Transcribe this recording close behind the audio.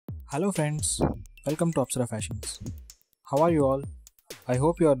Hello friends, welcome to Apsara Fashions. How are you all? I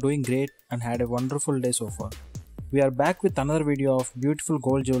hope you are doing great and had a wonderful day so far. We are back with another video of beautiful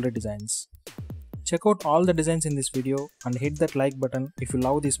gold jewelry designs. Check out all the designs in this video and hit that like button if you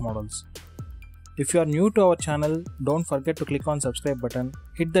love these models. If you are new to our channel, don't forget to click on subscribe button,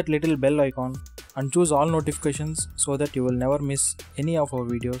 hit that little bell icon and choose all notifications so that you will never miss any of our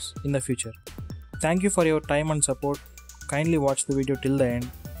videos in the future. Thank you for your time and support. Kindly watch the video till the end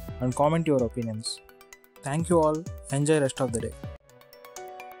and comment your opinions. Thank you all. Enjoy rest of the day.